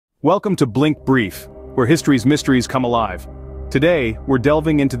Welcome to Blinkbrief, where history's mysteries come alive. Today, we're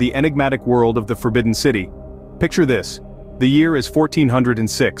delving into the enigmatic world of the Forbidden City. Picture this. The year is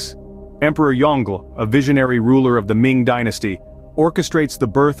 1406. Emperor Yongle, a visionary ruler of the Ming dynasty, orchestrates the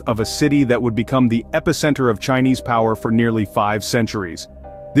birth of a city that would become the epicenter of Chinese power for nearly 5 centuries.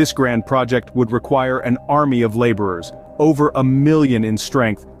 This grand project would require an army of laborers, over 1 million in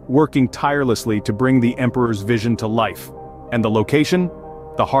strength, working tirelessly to bring the emperor's vision to life. And the location?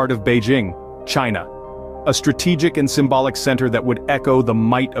 The heart of Beijing, China. A strategic and symbolic center that would echo the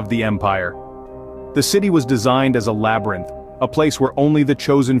might of the empire. The city was designed as a labyrinth, a place where only the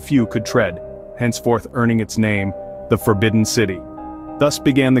chosen few could tread, henceforth earning its name, the Forbidden City. Thus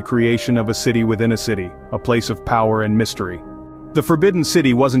began the creation of a city within a city, a place of power and mystery. The Forbidden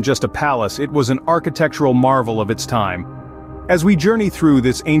City wasn't just a palace, it was an architectural marvel of its time. As we journey through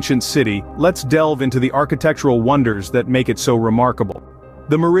this ancient city, let's delve into the architectural wonders that make it so remarkable.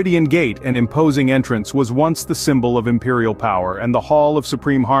 The Meridian Gate, an imposing entrance, was once the symbol of imperial power, and the Hall of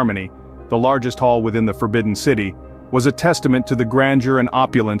Supreme Harmony, the largest hall within the Forbidden City, was a testament to the grandeur and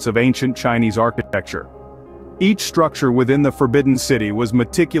opulence of ancient Chinese architecture. Each structure within the Forbidden City was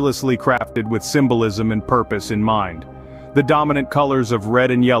meticulously crafted with symbolism and purpose in mind. The dominant colors of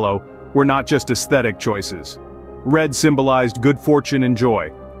red and yellow were not just aesthetic choices. Red symbolized good fortune and joy,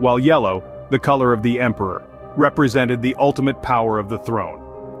 while yellow, the color of the emperor, represented the ultimate power of the throne.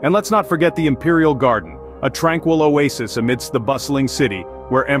 And let's not forget the Imperial Garden, a tranquil oasis amidst the bustling city,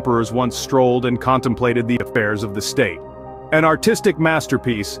 where emperors once strolled and contemplated the affairs of the state. An artistic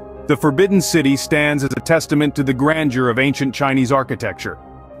masterpiece, the Forbidden City stands as a testament to the grandeur of ancient Chinese architecture.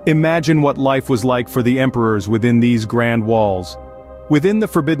 Imagine what life was like for the emperors within these grand walls. Within the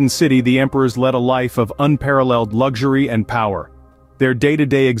Forbidden City, the emperors led a life of unparalleled luxury and power. Their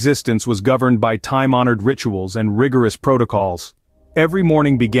day-to-day existence was governed by time-honored rituals and rigorous protocols. Every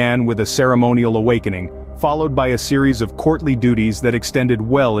morning began with a ceremonial awakening, followed by a series of courtly duties that extended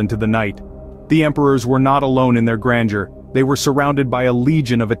well into the night. The emperors were not alone in their grandeur, they were surrounded by a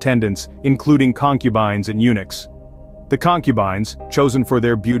legion of attendants, including concubines and eunuchs. The concubines, chosen for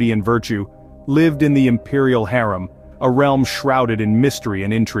their beauty and virtue, lived in the imperial harem, a realm shrouded in mystery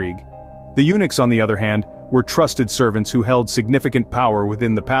and intrigue. The eunuchs, on the other hand, were trusted servants who held significant power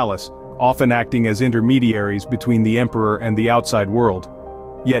within the palace, often acting as intermediaries between the emperor and the outside world.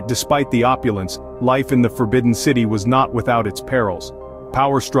 Yet despite the opulence, life in the Forbidden City was not without its perils.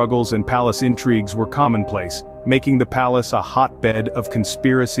 Power struggles and palace intrigues were commonplace, making the palace a hotbed of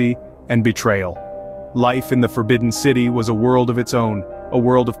conspiracy and betrayal. Life in the Forbidden City was a world of its own, a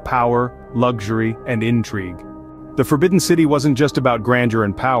world of power, luxury, and intrigue. The Forbidden City wasn't just about grandeur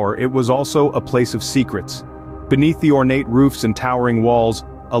and power, it was also a place of secrets. Beneath the ornate roofs and towering walls,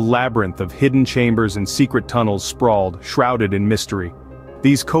 a labyrinth of hidden chambers and secret tunnels sprawled, shrouded in mystery.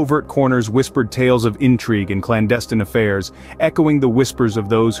 These covert corners whispered tales of intrigue and clandestine affairs, echoing the whispers of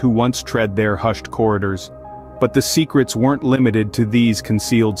those who once tread their hushed corridors. But the secrets weren't limited to these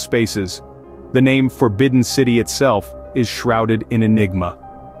concealed spaces. The name Forbidden City itself is shrouded in enigma.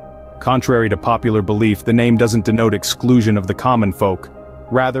 Contrary to popular belief, the name doesn't denote exclusion of the common folk.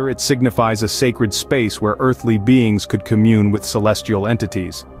 Rather, it signifies a sacred space where earthly beings could commune with celestial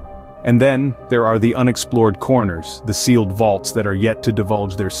entities. And then, there are the unexplored corners, the sealed vaults that are yet to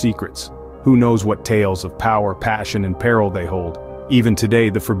divulge their secrets. Who knows what tales of power, passion, and peril they hold. Even today,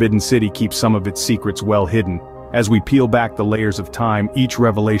 the Forbidden City keeps some of its secrets well hidden. As we peel back the layers of time, each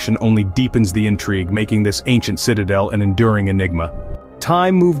revelation only deepens the intrigue, making this ancient citadel an enduring enigma.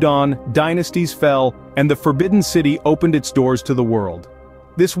 Time moved on, dynasties fell, and the Forbidden City opened its doors to the world.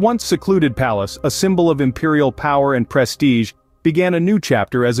 This once secluded palace, a symbol of imperial power and prestige, began a new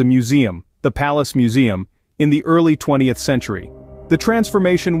chapter as a museum, the Palace Museum, in the early 20th century. The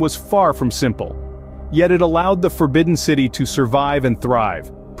transformation was far from simple. Yet it allowed the Forbidden City to survive and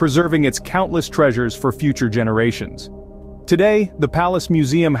thrive, preserving its countless treasures for future generations. Today, the Palace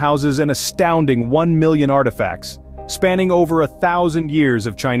Museum houses an astounding 1 million artifacts, spanning over 1,000 years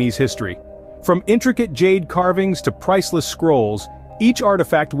of Chinese history. From intricate jade carvings to priceless scrolls, each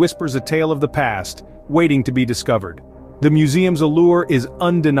artifact whispers a tale of the past, waiting to be discovered. The museum's allure is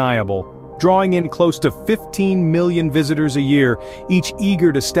undeniable, drawing in close to 15 million visitors a year, each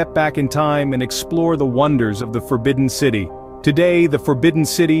eager to step back in time and explore the wonders of the Forbidden City. Today, the Forbidden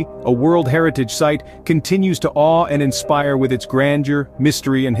City, a World Heritage Site, continues to awe and inspire with its grandeur,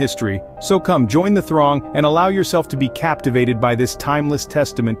 mystery, and history. So come, join the throng and allow yourself to be captivated by this timeless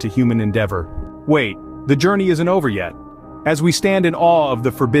testament to human endeavor. Wait, the journey isn't over yet. As we stand in awe of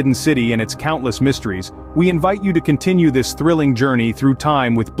the Forbidden City and its countless mysteries, we invite you to continue this thrilling journey through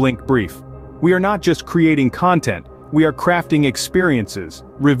time with Blinkbrief. We are not just creating content, we are crafting experiences,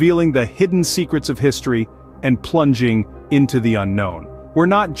 revealing the hidden secrets of history, and plunging into the unknown. We're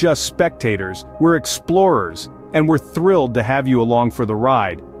not just spectators, we're explorers, and we're thrilled to have you along for the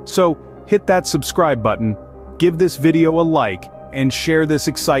ride. So, hit that subscribe button, give this video a like, and share this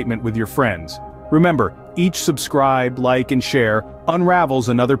excitement with your friends. Remember, each subscribe, like, and share unravels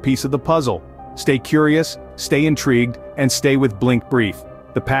another piece of the puzzle. Stay curious, stay intrigued, and stay with blinkbrief.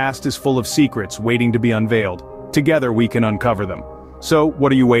 The past is full of secrets waiting to be unveiled. Together we can uncover them. So,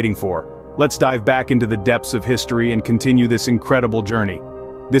 what are you waiting for? Let's dive back into the depths of history and continue this incredible journey.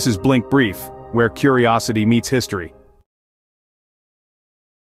 This is blinkbrief, where curiosity meets history.